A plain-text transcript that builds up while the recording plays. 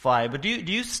5. But do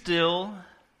you still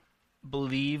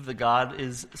believe that God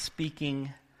is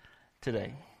speaking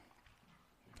today?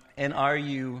 And are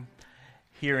you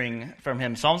hearing from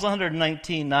him? Psalms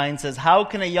 119:9 says, "How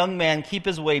can a young man keep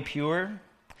his way pure?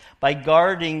 By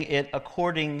guarding it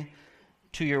according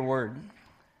to your word."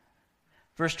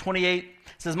 Verse 28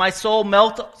 says, "My soul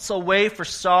melts away for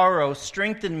sorrow.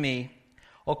 Strengthen me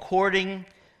according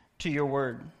to your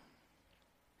word."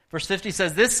 Verse 50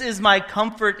 says, "This is my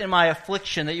comfort in my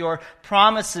affliction, that your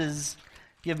promises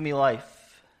give me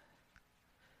life."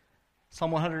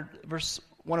 Psalm 100, verse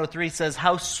 103 says,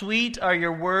 "How sweet are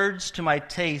your words to my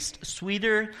taste,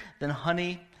 sweeter than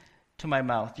honey to my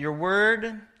mouth. Your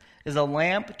word is a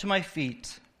lamp to my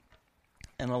feet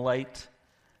and a light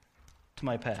to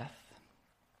my path."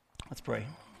 Let's pray.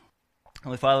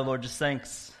 Holy Father, Lord, just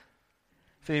thanks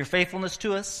for your faithfulness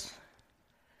to us.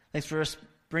 Thanks for us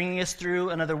bringing us through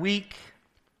another week.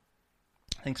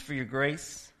 Thanks for your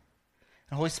grace.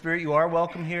 And Holy Spirit, you are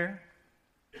welcome here.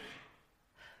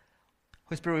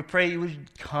 Holy Spirit, we pray you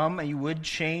would come and you would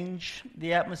change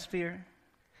the atmosphere,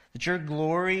 that your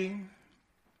glory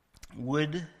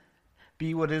would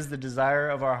be what is the desire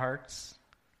of our hearts.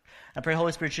 I pray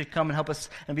Holy Spirit should come and help us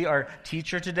and be our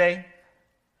teacher today.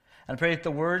 And I pray that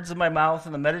the words of my mouth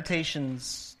and the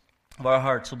meditations of our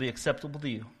hearts will be acceptable to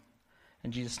you.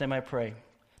 In Jesus' name I pray.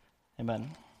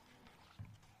 Amen.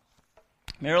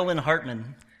 Marilyn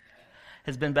Hartman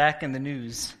has been back in the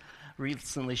news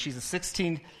recently. She's a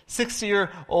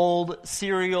 6-year-old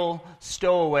serial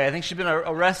stowaway. I think she's been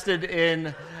arrested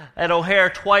at O'Hare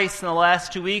twice in the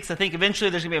last 2 weeks. I think eventually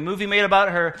there's going to be a movie made about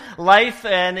her life,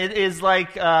 and it is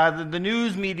like the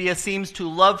news media seems to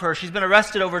love her. She's been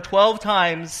arrested over 12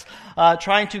 times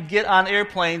trying to get on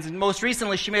airplanes, and most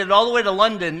recently she made it all the way to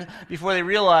London before they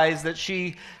realized that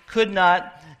she could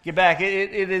not get back.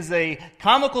 It is a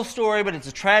comical story, but it's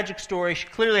a tragic story. She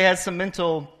clearly has some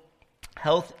mental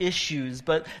health issues.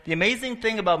 But the amazing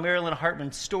thing about Marilyn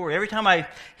Hartman's story, every time I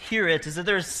hear it, is that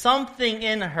there's something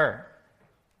in her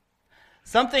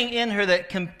that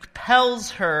compels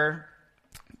her,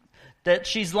 that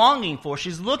she's longing for.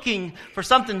 She's looking for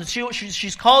something.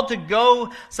 She's called to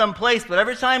go someplace, but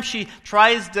every time she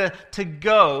tries to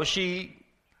go, she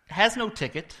has no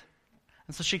ticket.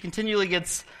 And so she continually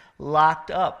gets locked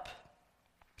up.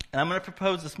 And I'm going to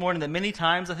propose this morning that many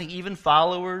times, I think even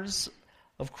followers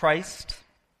of Christ,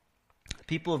 the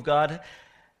people of God,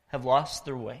 have lost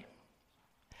their way.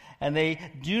 And they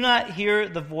do not hear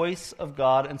the voice of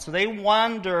God, and so they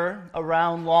wander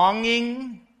around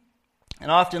longing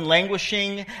and often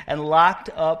languishing and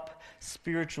locked up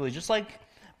spiritually, just like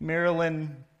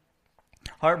Marilyn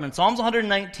Hartman. Psalms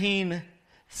 119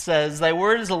 says, "Thy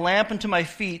word is a lamp unto my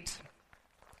feet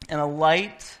and a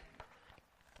light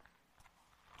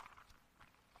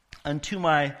unto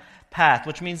my path,"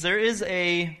 which means there is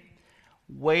a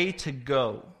way to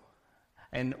go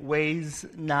and ways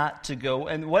not to go.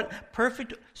 And what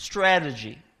perfect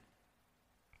strategy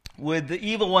would the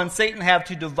evil one, Satan, have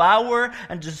to devour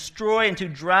and destroy and to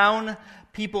drown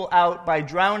people out by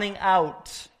drowning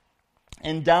out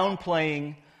and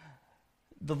downplaying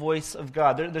the voice of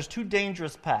God? There's two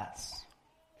dangerous paths.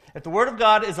 If the Word of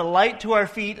God is a light to our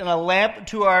feet and a lamp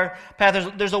to our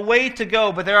path, there's a way to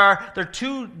go, but there are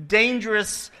two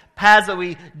dangerous paths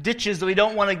ditches that we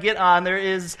don't want to get on. There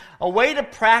is a way to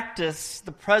practice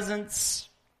the presence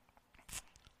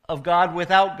of God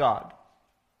without God.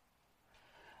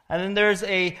 And then there's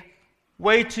a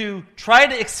way to try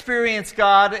to experience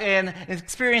God and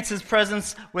experience His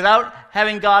presence without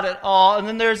having God at all. And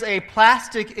then there's a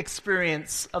plastic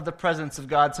experience of the presence of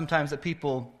God sometimes that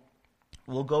people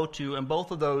will go to, and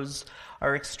both of those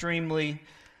are extremely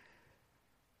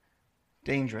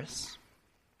dangerous.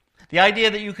 The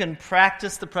idea that you can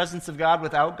practice the presence of God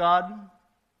without God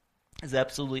is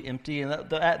absolutely empty, and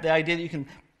the idea that you can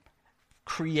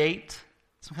create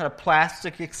some kind of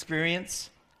plastic experience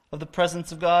of the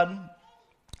presence of God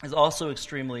is also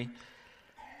extremely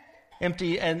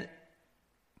empty. And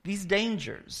these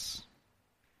dangers,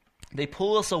 they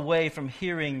pull us away from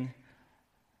hearing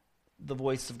the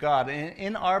voice of God.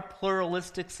 In our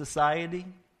pluralistic society,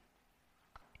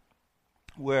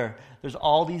 where there's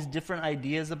all these different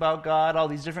ideas about God, all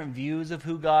these different views of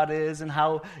who God is, and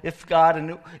how, if God,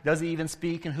 and does He even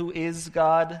speak, and who is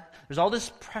God, there's all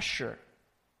this pressure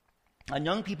on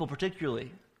young people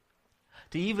particularly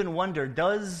to even wonder,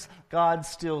 does God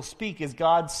still speak? Is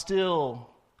God still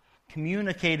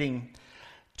communicating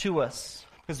to us?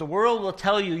 Because the world will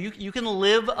tell you, you can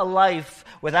live a life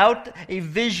without a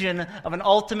vision of an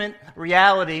ultimate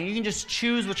reality. You can just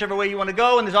choose whichever way you want to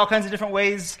go, and there's all kinds of different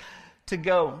ways to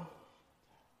go.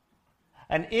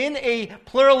 And in a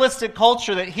pluralistic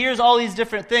culture that hears all these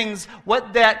different things,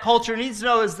 what that culture needs to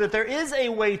know is that there is a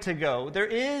way to go. There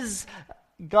is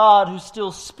God who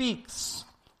still speaks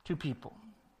to people.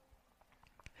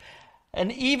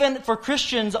 And even for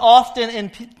Christians, often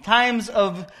in times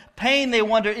of pain, they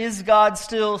wonder, is God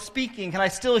still speaking? Can I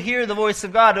still hear the voice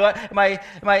of God? Am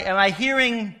I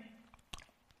hearing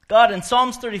God? In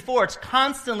Psalms 34, it's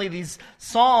constantly these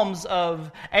psalms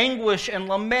of anguish and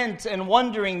lament and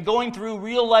wondering, going through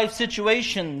real life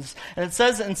situations. And it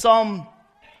says in Psalm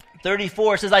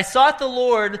 34, it says, I sought the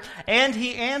Lord, and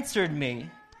He answered me,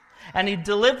 and He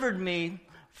delivered me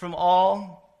from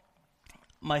all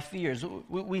my fears.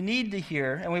 We need to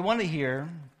hear, and we want to hear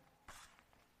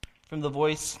from the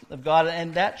voice of God,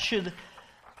 and that should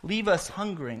leave us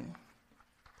hungering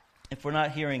if we're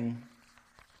not hearing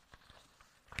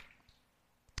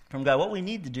from God. What we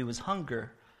need to do is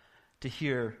hunger to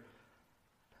hear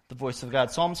the voice of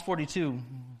God. Psalms 42,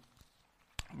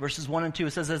 verses 1 and 2,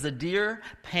 it says, as a deer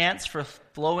pants for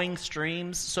flowing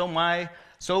streams,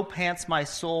 so pants my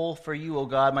soul for you, O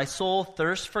God. My soul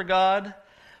thirsts for God,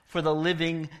 for the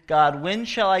living God. When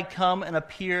shall I come and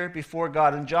appear before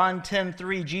God? In John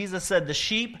 10:3, Jesus said, the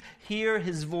sheep hear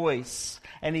His voice,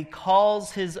 and He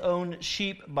calls His own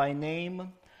sheep by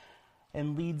name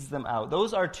and leads them out.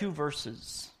 Those are two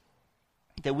verses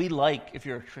that we like if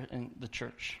you're in the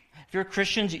church. If you're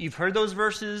Christians, you've heard those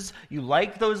verses, you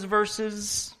like those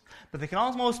verses, but they can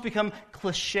almost become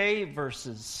cliche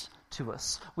verses to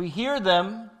us. We hear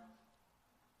them.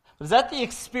 Is that the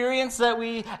experience that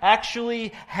we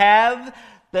actually have?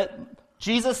 That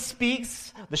Jesus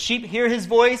speaks, the sheep hear His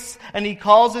voice, and He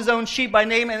calls His own sheep by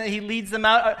name, and He leads them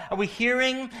out? Are we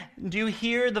hearing? Do you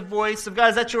hear the voice of God?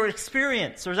 Is that your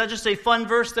experience? Or is that just a fun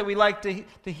verse that we like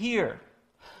to hear?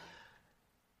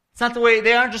 It's not the way,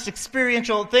 they aren't just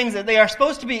experiential things, that they are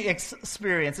supposed to be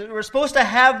experienced. We're supposed to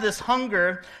have this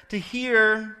hunger to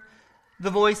hear the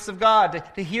voice of God,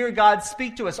 to hear God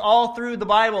speak to us. All through the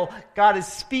Bible, God is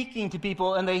speaking to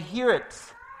people and they hear it.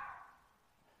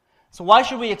 So why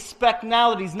should we expect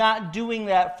now that He's not doing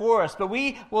that for us? But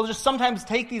we will just sometimes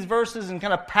take these verses and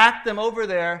kind of pack them over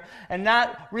there and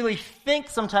not really think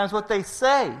sometimes what they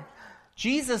say.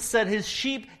 Jesus said His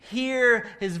sheep hear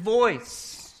His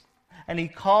voice and He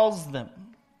calls them.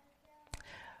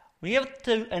 We have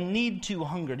a need to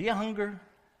hunger. Do you hunger?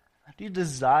 Do you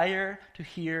desire to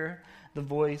hear the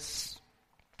voice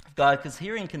of God? Because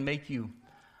hearing can make you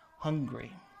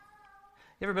hungry.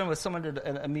 You ever been with someone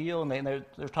at a meal and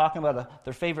they're talking about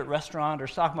their favorite restaurant or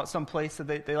talking about some place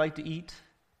that they like to eat?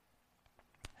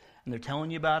 And they're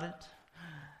telling you about it,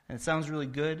 and it sounds really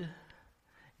good. You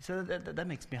say, that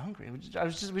makes me hungry.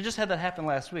 We just had that happen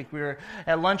last week. We were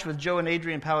at lunch with Joe and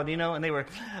Adrian Palladino, and we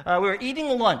were eating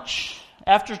lunch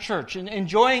after church and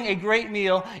enjoying a great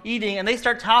meal, eating, and they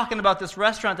start talking about this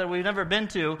restaurant that we've never been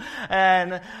to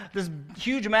and this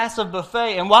huge, massive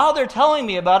buffet. And while they're telling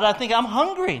me about it, I think, I'm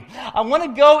hungry. I want to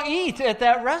go eat at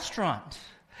that restaurant.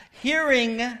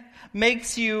 Hearing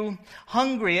makes you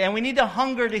hungry, and we need to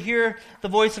hunger to hear the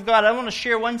voice of God. I want to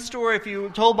share one story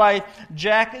told by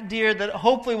Jack Deere that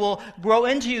hopefully will grow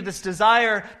into you this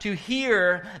desire to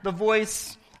hear the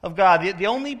voice of God. The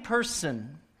only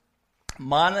person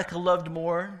Monica loved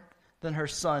more than her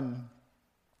son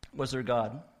was her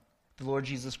God, the Lord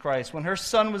Jesus Christ. When her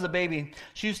son was a baby,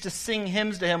 she used to sing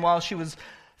hymns to him while she was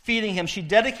feeding him. She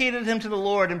dedicated him to the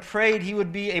Lord and prayed he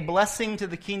would be a blessing to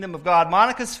the kingdom of God.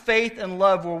 Monica's faith and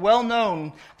love were well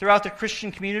known throughout the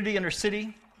Christian community in her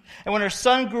city. And when her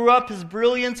son grew up, his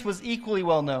brilliance was equally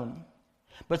well known.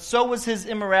 But so was his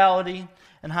immorality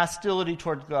and hostility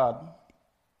toward God.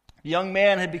 The young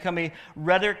man had become a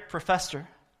rhetoric professor.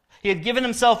 He had given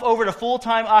himself over to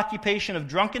full-time occupation of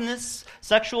drunkenness,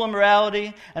 sexual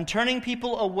immorality, and turning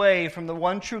people away from the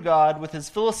one true God with his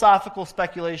philosophical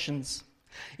speculations.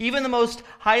 Even the most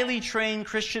highly trained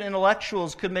Christian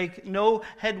intellectuals could make no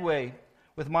headway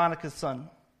with Monica's son.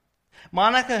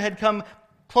 Monica had come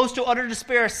close to utter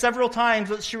despair several times,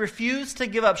 but she refused to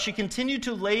give up. She continued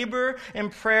to labor in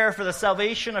prayer for the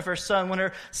salvation of her son. When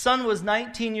her son was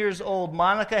 19 years old,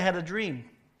 Monica had a dream.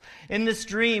 In this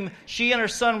dream, she and her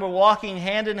son were walking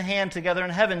hand in hand together in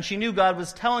heaven. She knew God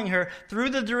was telling her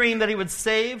through the dream that He would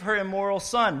save her immoral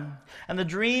son. And the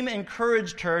dream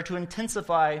encouraged her to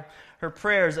intensify her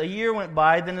prayers. A year went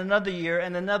by, then another year,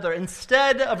 and another.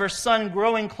 Instead of her son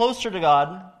growing closer to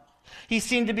God, he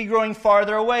seemed to be growing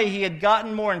farther away. He had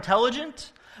gotten more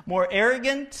intelligent, more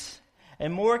arrogant,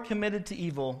 and more committed to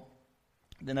evil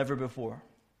than ever before.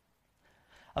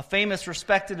 A famous,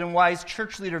 respected, and wise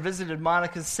church leader visited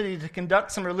Monica's city to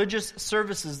conduct some religious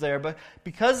services there. But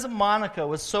because Monica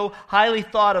was so highly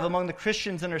thought of among the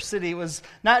Christians in her city, it was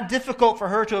not difficult for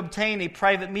her to obtain a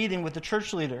private meeting with the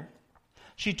church leader.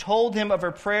 She told him of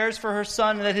her prayers for her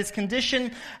son and that his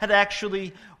condition had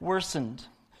actually worsened.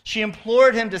 She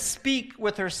implored him to speak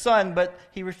with her son, but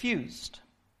he refused.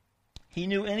 He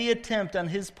knew any attempt on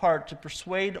his part to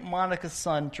persuade Monica's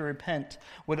son to repent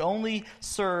would only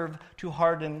serve to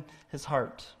harden his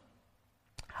heart.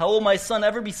 "How will my son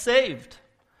ever be saved?"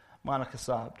 Monica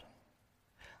sobbed.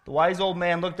 The wise old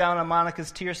man looked down on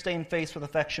Monica's tear-stained face with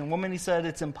affection. "Woman," he said,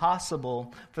 "it's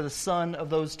impossible for the son of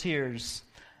those tears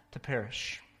to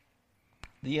perish."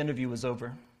 The interview was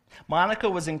over. Monica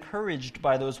was encouraged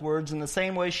by those words in the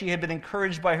same way she had been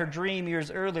encouraged by her dream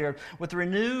years earlier. With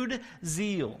renewed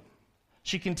zeal,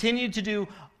 she continued to do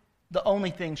the only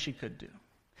thing she could do.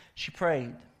 She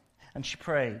prayed, and she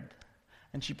prayed,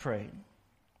 and she prayed.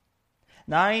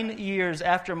 9 years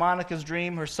after Monica's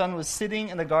dream, her son was sitting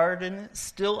in the garden,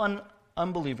 still an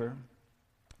unbeliever,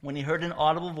 when he heard an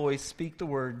audible voice speak the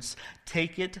words,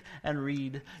 "Take it and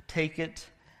read, take it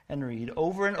and read,"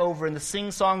 over and over in the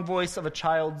sing-song voice of a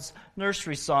child's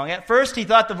nursery song. At first, he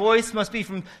thought the voice must be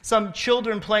from some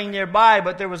children playing nearby,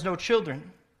 but there was no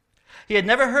children. He had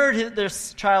never heard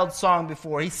this child's song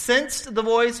before. He sensed the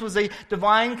voice was a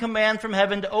divine command from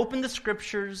heaven to open the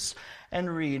scriptures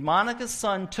and read. Monica's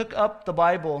son took up the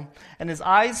Bible, and his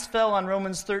eyes fell on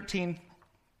Romans 13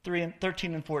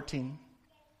 and 14,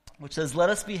 which says, "Let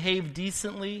us behave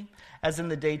decently as in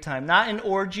the daytime, not in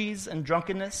orgies and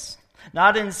drunkenness,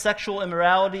 not in sexual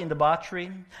immorality and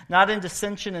debauchery, not in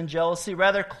dissension and jealousy.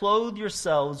 Rather, clothe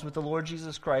yourselves with the Lord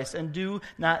Jesus Christ, and do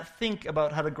not think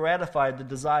about how to gratify the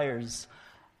desires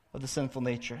of the sinful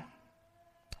nature."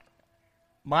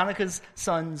 Monica's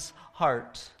son's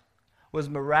heart was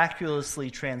miraculously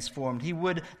transformed. He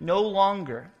would no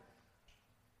longer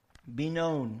be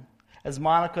known as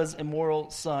Monica's immoral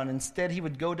son. Instead, he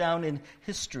would go down in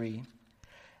history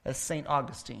as St.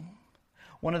 Augustine,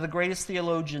 one of the greatest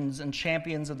theologians and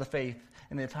champions of the faith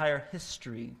in the entire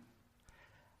history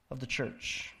of the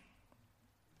church.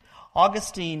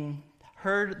 Augustine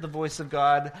heard the voice of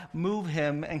God move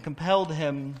him and compelled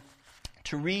him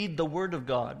to read the Word of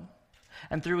God.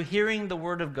 And through hearing the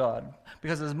Word of God,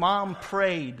 because his mom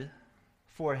prayed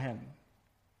for him,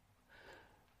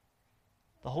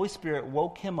 the Holy Spirit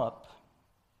woke him up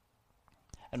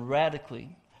and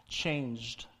radically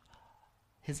changed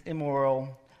his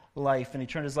immoral life, and he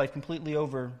turned his life completely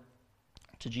over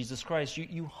to Jesus Christ.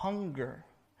 You hunger.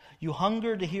 You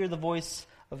hunger to hear the voice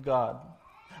of God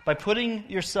by putting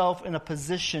yourself in a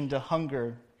position to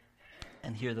hunger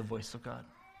and hear the voice of God.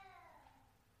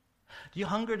 Do you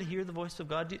hunger to hear the voice of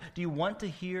God? Do you want to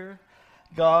hear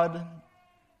God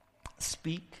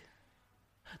speak?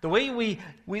 The way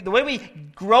we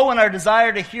grow in our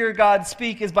desire to hear God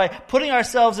speak is by putting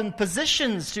ourselves in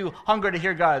positions to hunger to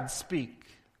hear God speak.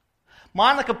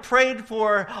 Monica prayed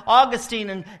for Augustine,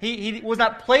 and he was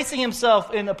not placing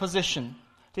himself in a position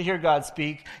to hear God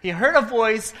speak. He heard a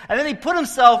voice, and then he put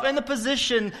himself in the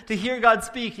position to hear God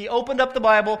speak. He opened up the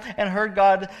Bible and heard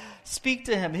God speak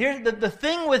to him. Here, the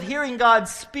thing with hearing God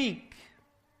speak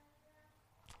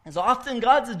is often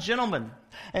God's a gentleman.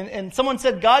 And someone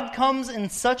said God comes in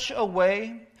such a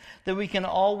way that we can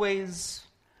always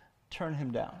turn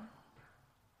him down.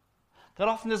 God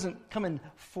often doesn't come and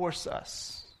force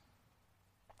us.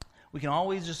 We can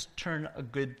always just turn a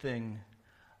good thing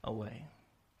away.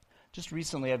 Just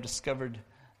recently, I've discovered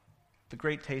the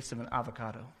great taste of an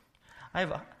avocado. I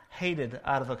have hated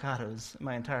avocados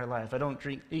my entire life. I don't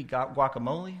eat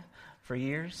guacamole for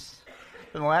years.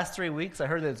 In the last 3 weeks, I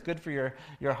heard that it's good for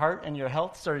your heart and your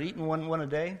health. Started eating one a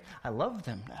day. I love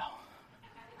them now.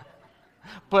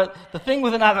 But the thing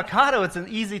with an avocado, it's an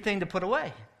easy thing to put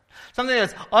away. Something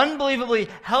that's unbelievably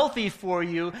healthy for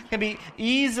you can be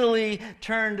easily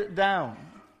turned down.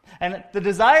 And the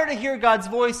desire to hear God's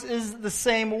voice is the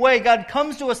same way. God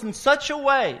comes to us in such a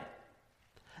way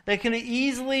that can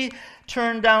easily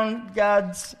turn down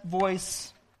God's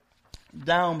voice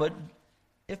down. But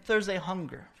if there's a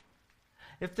hunger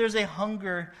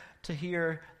to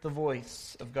hear the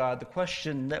voice of God, the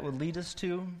question that would lead us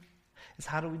to is,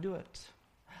 how do we do it?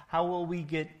 How will we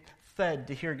get fed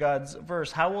to hear God's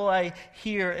verse? How will I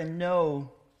hear and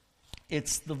know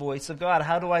it's the voice of God?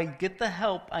 How do I get the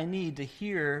help I need to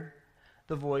hear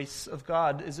the voice of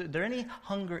God? Is there any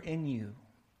hunger in you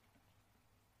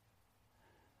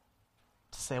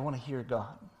to say, I want to hear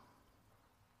God?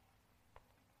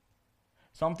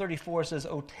 Psalm 34 says,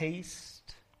 "Oh,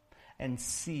 taste and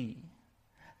see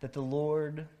that the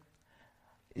Lord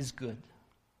is good.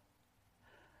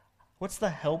 What's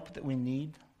the help that we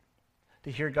need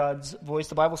to hear God's voice?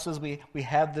 The Bible says we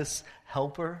have this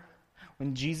helper.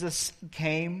 When Jesus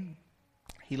came,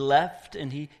 he left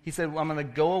and he said, I'm going to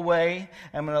go away.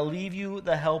 I'm going to leave you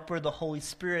the helper, the Holy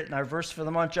Spirit. And our verse for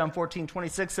the month, John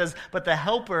 14:26 says, but the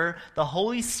helper, the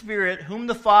Holy Spirit, whom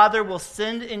the Father will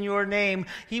send in your name,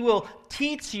 he will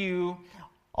teach you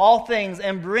all things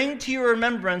and bring to your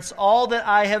remembrance all that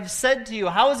I have said to you.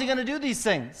 How is he going to do these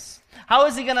things? How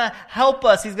is he going to help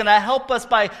us? He's going to help us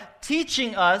by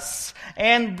teaching us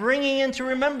and bringing into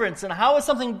remembrance. And how is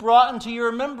something brought into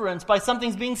your remembrance? By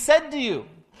something's being said to you.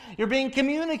 You're being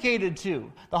communicated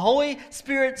to. The Holy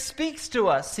Spirit speaks to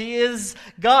us. He is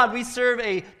God. We serve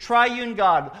a triune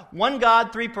God. One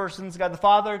God, three persons, God the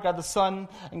Father, God the Son,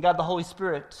 and God the Holy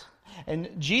Spirit.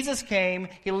 And Jesus came,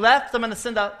 he left them and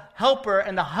sent a helper,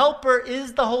 and the helper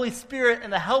is the Holy Spirit,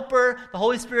 and the helper, the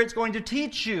Holy Spirit, is going to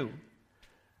teach you.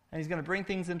 And he's going to bring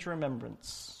things into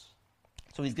remembrance.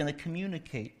 So he's going to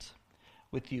communicate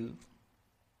with you.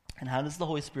 And how does the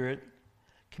Holy Spirit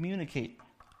communicate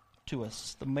to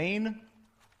us? One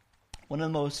of the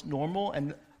most normal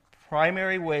and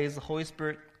primary ways the Holy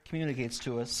Spirit communicates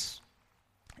to us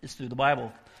is through the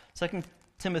Bible. 2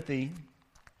 Timothy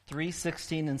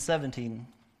 3:16 and 17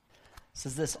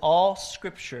 says this, all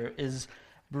Scripture is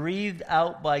breathed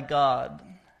out by God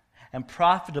and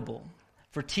profitable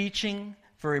for teaching,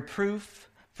 for reproof,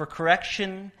 for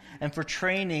correction, and for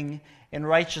training in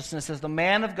righteousness, as the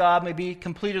man of God may be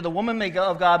complete, or the woman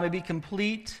of God may be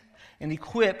complete and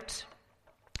equipped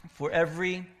for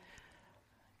every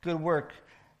good work.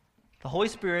 The Holy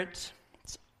Spirit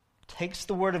takes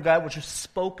the Word of God, which is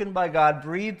spoken by God,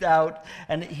 breathed out,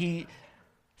 and he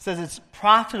says it's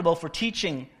profitable for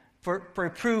teaching, for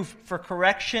reproof, for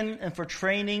correction, and for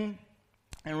training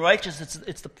in righteousness.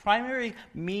 It's the primary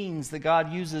means that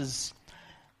God uses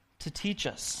to teach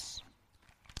us.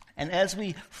 And as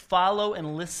we follow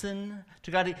and listen to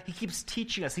God, he keeps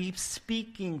teaching us. He keeps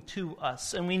speaking to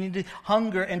us. And we need to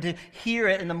hunger and to hear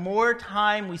it. And the more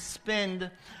time we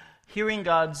spend hearing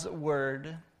God's word,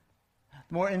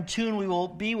 the more in tune we will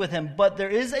be with him. But there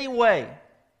is a way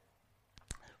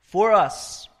for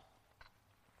us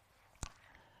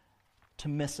to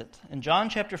miss it. In John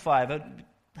chapter 5, I'm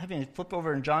having to flip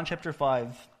over in John chapter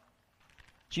 5,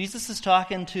 Jesus is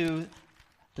talking to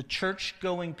the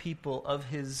church-going people of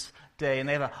his day, and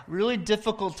they have a really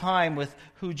difficult time with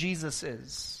who Jesus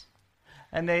is.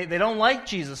 And they don't like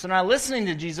Jesus. They're not listening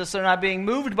to Jesus. They're not being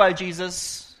moved by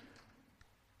Jesus.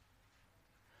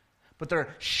 But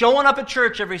they're showing up at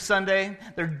church every Sunday.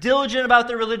 They're diligent about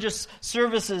their religious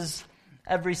services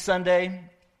every Sunday.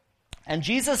 And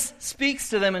Jesus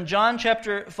speaks to them in John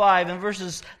chapter 5, in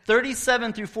verses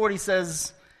 37 through 40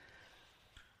 says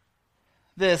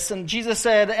this, and Jesus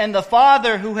said, and the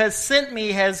Father who has sent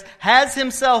me has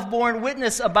himself borne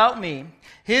witness about me.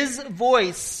 His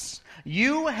voice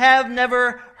you have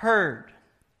never heard.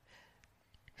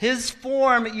 His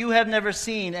form you have never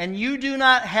seen, and you do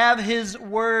not have his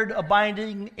word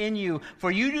abiding in you, for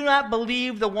you do not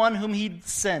believe the one whom he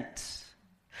sent.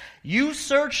 You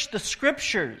search the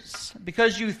Scriptures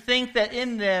because you think that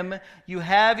in them you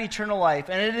have eternal life,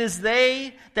 and it is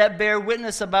they that bear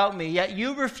witness about me. Yet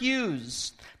you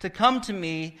refuse to come to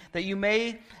me that you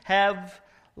may have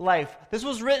life. This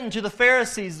was written to the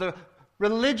Pharisees, the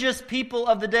religious people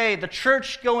of the day, the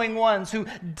church-going ones who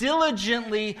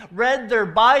diligently read their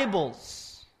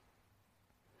Bibles,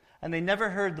 and they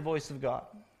never heard the voice of God.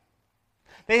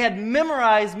 They had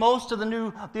memorized most of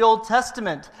the Old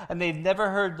Testament, and they've never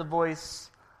heard the voice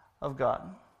of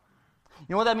God. You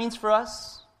know what that means for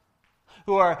us,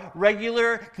 who are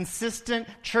regular, consistent,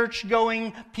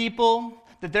 church-going people?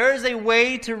 That there is a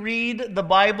way to read the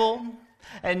Bible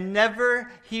and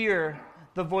never hear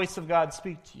the voice of God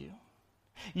speak to you.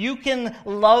 You can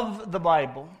love the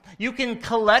Bible. You can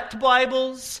collect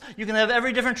Bibles. You can have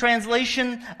every different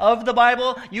translation of the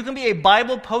Bible. You can be a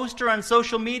Bible poster on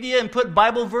social media and put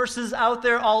Bible verses out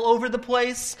there all over the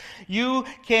place. You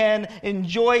can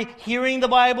enjoy hearing the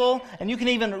Bible, and you can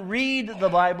even read the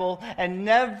Bible and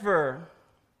never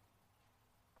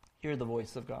hear the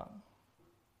voice of God.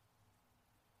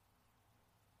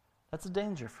 That's a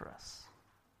danger for us.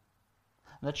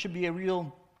 And that should be a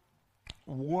real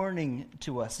warning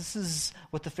to us. This is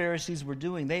what the Pharisees were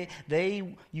doing.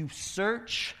 You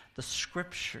search the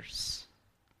Scriptures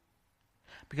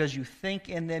because you think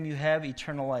in them you have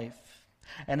eternal life.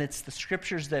 And it's the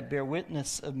Scriptures that bear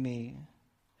witness of me.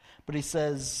 But he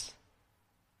says,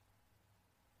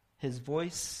 his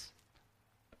voice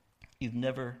you've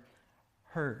never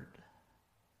heard.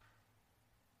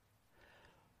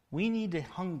 We need to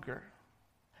hunger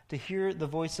to hear the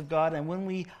voice of God, and when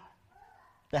we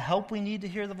the help we need to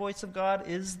hear the voice of God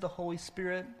is the Holy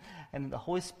Spirit, and the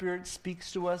Holy Spirit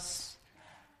speaks to us.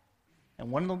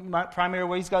 And one of the primary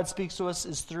ways God speaks to us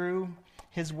is through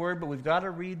His Word, but we've got to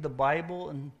read the Bible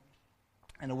in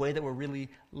a way that we're really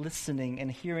listening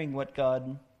and hearing what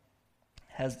God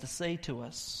has to say to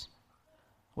us.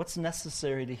 What's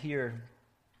necessary to hear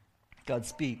God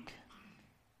speak?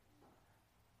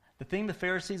 The thing the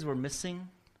Pharisees were missing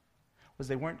was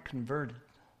they weren't converted.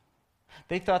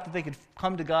 They thought that they could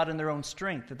come to God in their own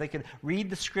strength, that they could read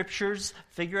the Scriptures,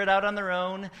 figure it out on their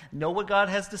own, know what God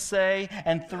has to say,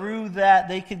 and through that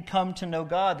they could come to know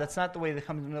God. That's not the way they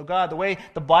come to know God. The way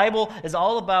the Bible is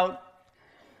all about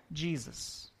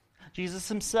Jesus. Jesus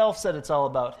Himself said it's all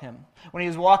about Him. When He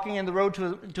was walking in the road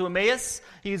to Emmaus,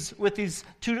 He's with these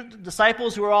two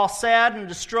disciples who are all sad and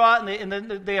distraught,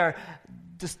 and they are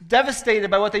just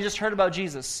devastated by what they just heard about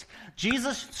Jesus.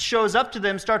 Jesus shows up to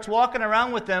them, starts walking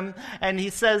around with them, and He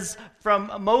says,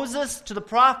 from Moses to the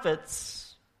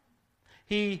prophets,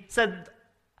 He said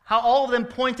how all of them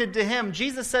pointed to Him.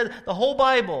 Jesus said the whole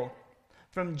Bible,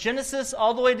 from Genesis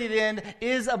all the way to the end,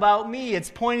 is about me. It's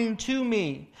pointing to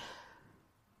me.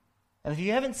 And if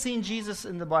you haven't seen Jesus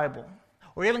in the Bible,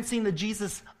 or you haven't seen the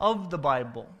Jesus of the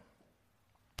Bible,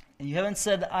 and you haven't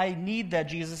said, I need that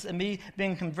Jesus, and me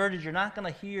being converted, you're not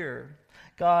going to hear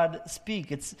God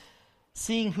speak. It's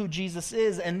seeing who Jesus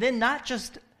is, and then not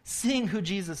just seeing who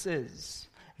Jesus is.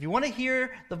 If you want to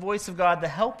hear the voice of God, the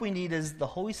help we need is the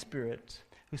Holy Spirit,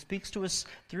 who speaks to us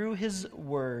through His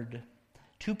Word,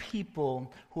 to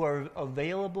people who are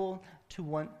available to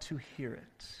want to hear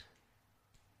it.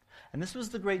 And this was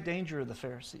the great danger of the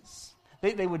Pharisees.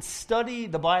 They would study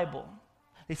the Bible.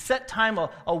 They set time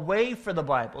away for the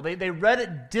Bible. They read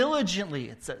it diligently,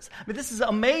 it says. I mean, this is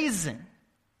amazing.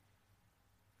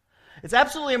 It's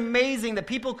absolutely amazing that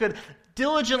people could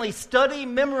diligently study,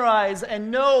 memorize,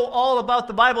 and know all about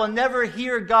the Bible and never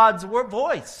hear God's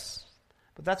voice.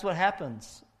 But that's what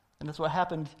happens, and that's what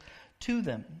happened to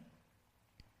them.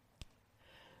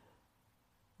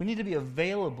 We need to be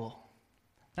available,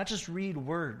 not just read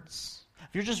words.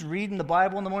 If you're just reading the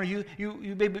Bible in the morning,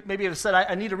 you maybe have said,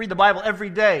 I need to read the Bible every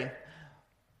day.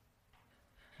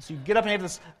 So you get up and you have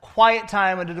this quiet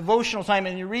time and a devotional time,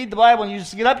 and you read the Bible, and you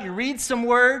just get up, you read some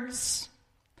words,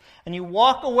 and you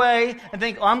walk away and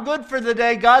think, I'm good for the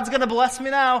day. God's going to bless me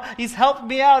now. He's helped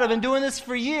me out. I've been doing this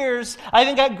for years. I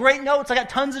even got great notes. I got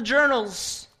tons of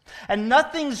journals. And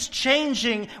nothing's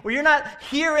changing where you're not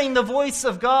hearing the voice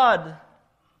of God.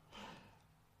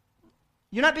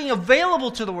 You're not being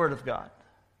available to the Word of God.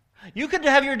 You could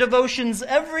have your devotions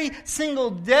every single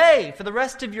day for the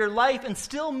rest of your life and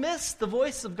still miss the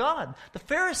voice of God. The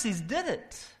Pharisees did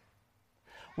it.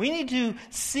 We need to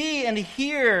see and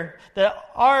hear that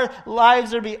our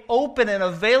lives are to be open and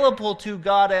available to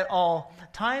God at all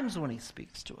times when He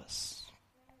speaks to us.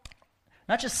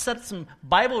 Not just set some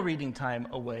Bible reading time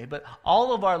away, but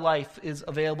all of our life is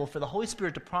available for the Holy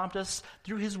Spirit to prompt us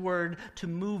through His Word to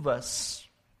move us.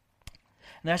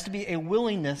 And there has to be a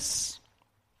willingness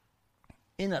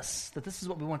in us that this is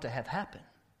what we want to have happen.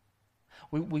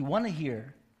 We want to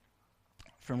hear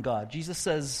from God. Jesus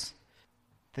says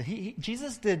that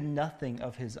Jesus did nothing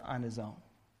on his own.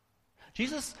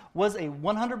 Jesus was a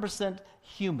 100%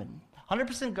 human.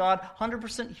 100% God,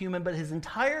 100% human, but his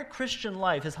entire Christian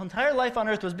life, his entire life on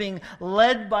earth was being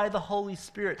led by the Holy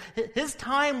Spirit. His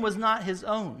time was not his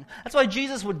own. That's why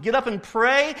Jesus would get up and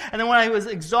pray, and then when he was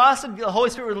exhausted, the Holy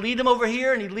Spirit would lead him over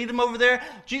here, and he'd lead him over there.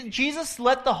 Jesus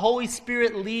let the Holy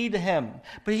Spirit lead him,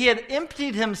 but he had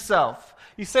emptied himself.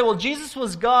 You say, well, Jesus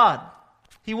was God.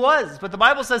 He was, but the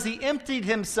Bible says he emptied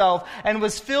himself and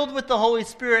was filled with the Holy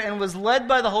Spirit and was led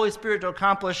by the Holy Spirit to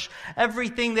accomplish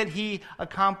everything that he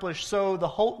accomplished.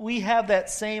 So we have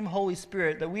that same Holy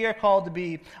Spirit that we are called to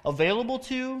be available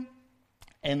to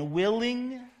and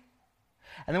willing.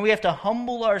 And then we have to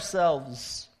humble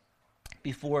ourselves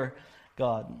before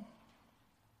God.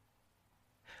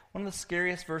 One of the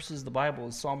scariest verses of the Bible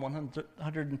is Psalm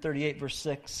 138, verse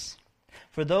 6.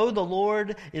 For though the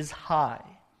Lord is high,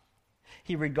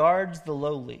 He regards the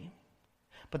lowly,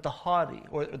 but the haughty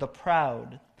or the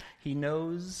proud He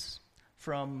knows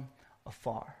from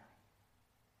afar.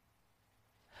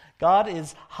 God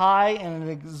is high and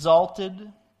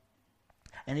exalted,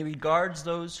 and He regards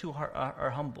those who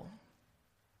are humble.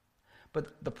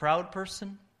 But the proud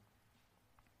person,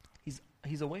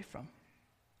 he's away from.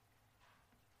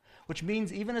 Which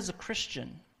means even as a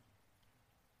Christian,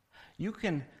 you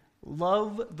can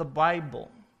love the Bible,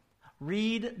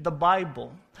 read the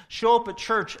Bible, show up at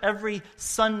church every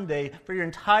Sunday for your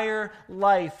entire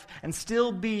life, and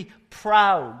still be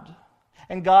proud,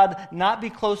 and God not be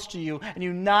close to you, and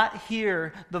you not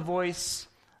hear the voice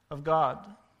of God.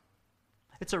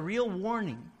 It's a real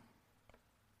warning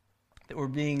that we're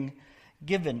being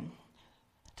given.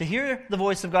 To hear the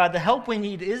voice of God, the help we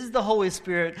need is the Holy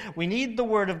Spirit. We need the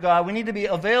Word of God. We need to be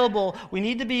available. We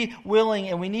need to be willing,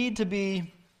 and we need to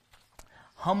be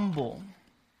humble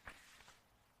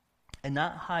and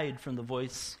not hide from the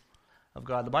voice of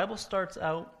God. The Bible starts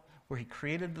out where He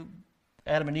created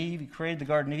Adam and Eve. He created the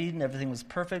Garden of Eden. Everything was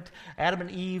perfect. Adam and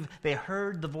Eve, they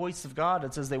heard the voice of God.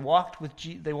 It says they walked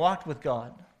with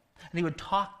God. And He would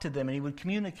talk to them, and He would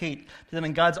communicate to them,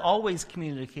 and God's always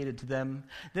communicated to them.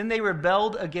 Then they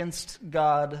rebelled against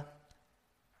God.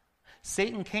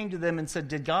 Satan came to them and said,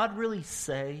 "Did God really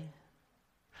say?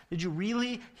 Did you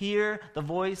really hear the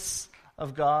voice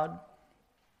of God?"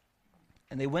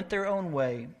 And they went their own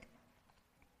way.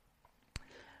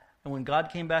 And when God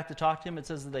came back to talk to him, it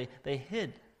says that they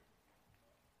hid.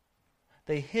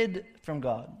 They hid from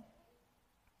God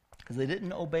because they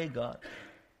didn't obey God.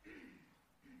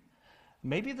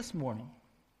 Maybe this morning,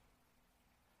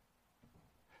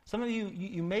 some of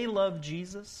you may love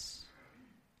Jesus,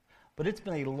 but it's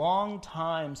been a long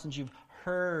time since you've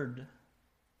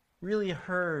really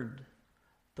heard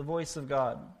the voice of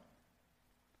God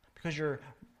because you're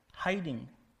hiding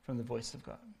from the voice of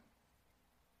God.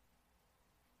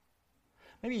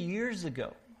 Maybe years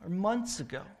ago or months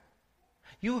ago,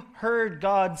 you heard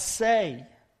God say,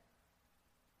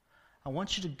 "I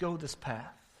want you to go this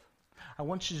path. I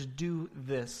want you to do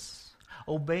this.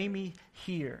 Obey me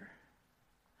here."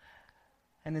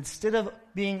 And instead of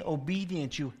being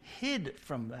obedient, you hid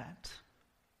from that.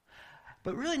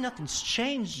 But really nothing's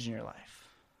changed in your life.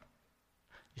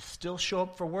 You still show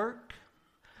up for work.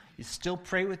 You still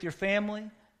pray with your family.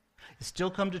 You still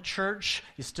come to church.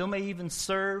 You still may even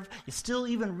serve. You still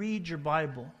even read your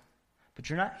Bible. But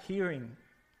you're not hearing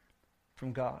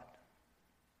from God.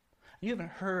 You haven't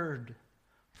heard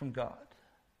from God.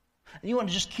 And you want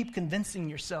to just keep convincing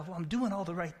yourself, "Well, I'm doing all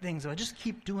the right things. If I just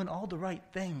keep doing all the right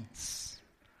things,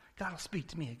 God will speak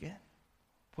to me again."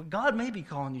 What God may be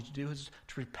calling you to do is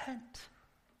to repent.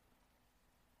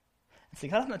 And say,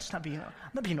 "God, I'm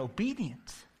not being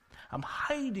obedient. I'm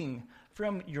hiding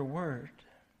from your word."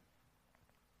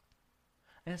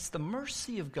 And it's the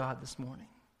mercy of God this morning,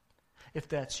 if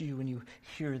that's you and you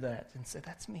hear that and say,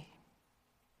 "That's me."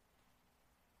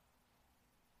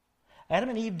 Adam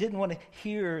and Eve didn't want to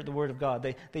hear the word of God.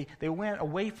 They went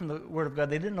away from the word of God.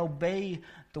 They didn't obey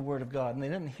the word of God, and they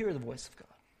didn't hear the voice of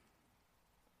God.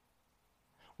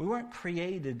 We weren't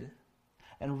created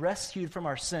and rescued from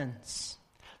our sins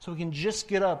so we can just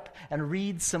get up and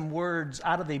read some words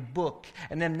out of a book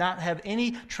and then not have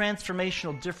any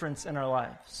transformational difference in our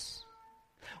lives.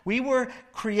 We were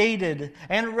created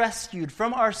and rescued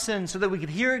from our sins so that we could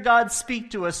hear God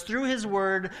speak to us through His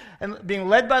Word and being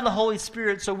led by the Holy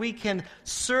Spirit so we can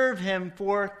serve Him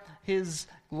for His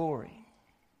glory.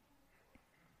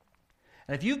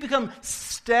 And if you've become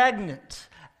stagnant,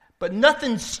 but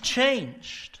nothing's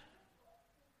changed,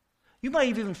 you might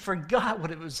have even forgot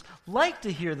what it was like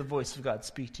to hear the voice of God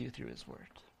speak to you through His Word.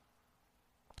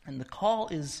 And the call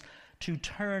is to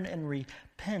turn and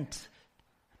repent.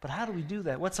 But how do we do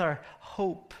that? What's our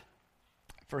hope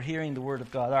for hearing the Word of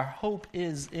God? Our hope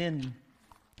is in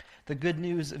the good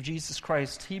news of Jesus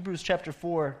Christ. Hebrews chapter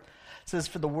 4 says,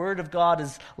 "For the Word of God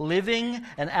is living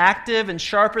and active and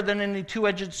sharper than any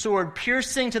two-edged sword,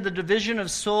 piercing to the division of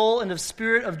soul and of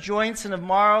spirit, of joints and of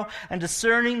marrow, and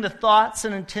discerning the thoughts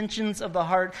and intentions of the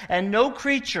heart. And no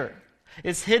creature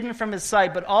is hidden from His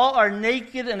sight, but all are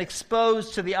naked and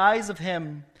exposed to the eyes of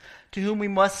Him to whom we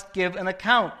must give an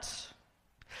account.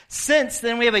 Since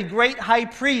then we have a great high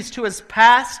priest who has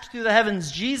passed through the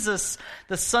heavens, Jesus,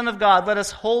 the Son of God, let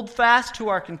us hold fast to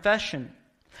our confession.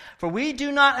 For we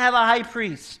do not have a high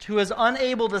priest who is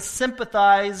unable to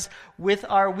sympathize with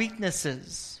our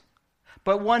weaknesses,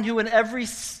 but one who in every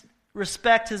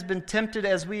respect has been tempted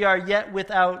as we are, yet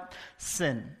without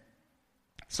sin.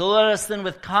 So let us then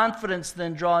with confidence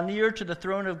draw near to the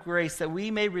throne of grace, that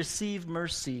we may receive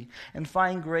mercy and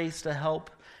find grace to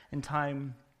help in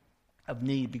time of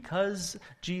need." Because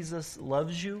Jesus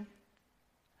loves you,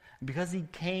 because He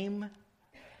came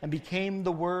and became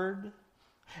the Word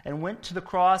and went to the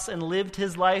cross and lived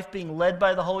His life being led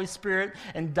by the Holy Spirit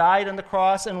and died on the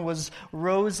cross and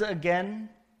rose again,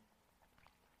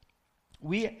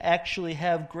 we actually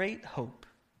have great hope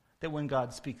that when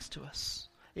God speaks to us,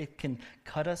 it can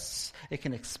cut us, it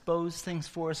can expose things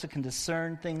for us, it can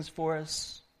discern things for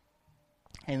us,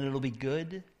 and it'll be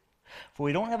good. For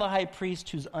we don't have a high priest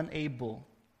who's unable.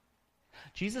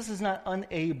 Jesus is not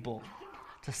unable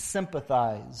to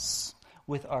sympathize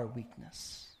with our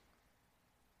weakness.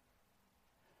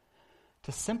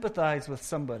 To sympathize with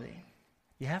somebody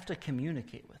You have to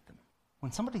communicate with them.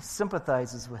 When somebody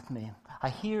sympathizes with me, I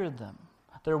hear them.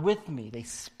 They're with me. They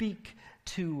speak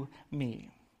to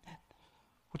me.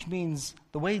 Which means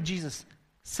the way Jesus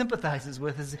sympathizes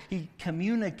with us, he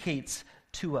communicates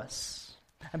to us.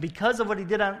 And because of what he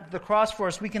did on the cross for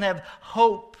us, we can have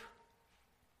hope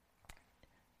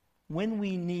when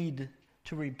we need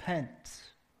to repent.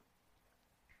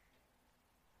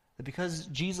 That because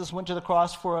Jesus went to the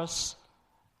cross for us,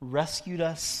 rescued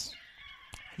us,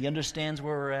 he understands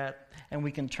where we're at, and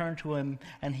we can turn to him,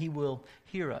 and he will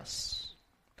hear us.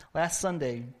 Last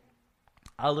Sunday,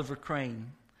 Oliver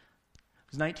Crane,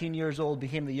 who's 19 years old,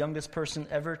 became the youngest person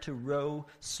ever to row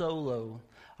solo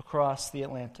across the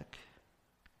Atlantic.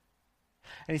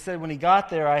 And he said, when he got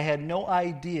there, I had no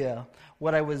idea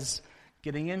what I was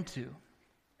getting into.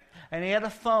 And he had a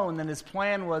phone, and his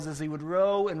plan was, as he would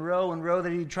row and row and row,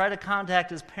 that he'd try to contact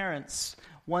his parents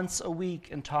once a week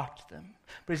and talk to them.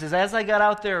 But he says, as I got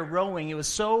out there rowing, it was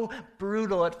so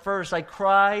brutal at first. I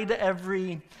cried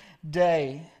every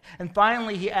day. And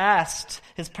finally he asked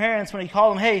his parents when he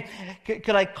called them, hey,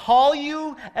 could I call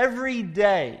you every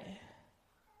day?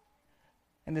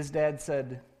 And his dad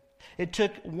said, it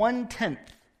took 1/10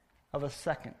 of a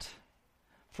second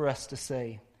for us to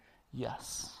say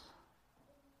yes.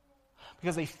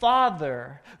 Because a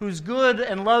father who's good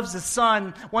and loves his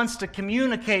son wants to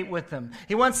communicate with him.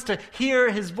 He wants to hear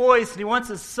his voice, and he wants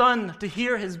his son to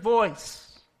hear his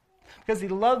voice. Because he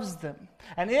loves them.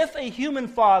 And if a human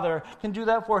father can do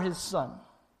that for his son,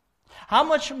 how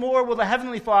much more will the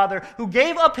Heavenly Father, who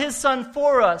gave up his Son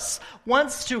for us,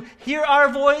 wants to hear our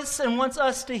voice and wants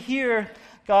us to hear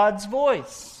God's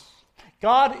voice?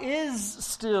 God is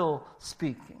still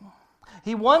speaking.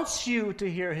 He wants you to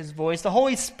hear his voice. The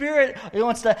Holy Spirit, he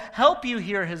wants to help you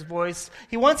hear his voice.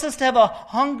 He wants us to have a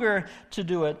hunger to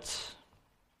do it.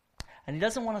 And he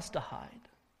doesn't want us to hide.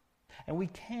 And we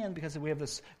can, because we have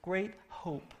this great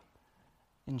hope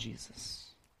in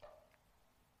Jesus.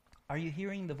 Are you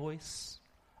hearing the voice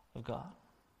of God?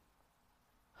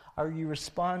 Are you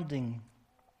responding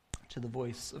to the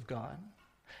voice of God?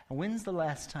 And when's the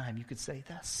last time you could say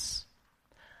this?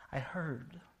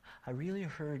 I really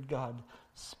heard God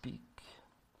speak,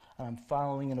 and I'm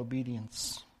following in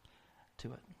obedience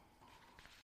to it.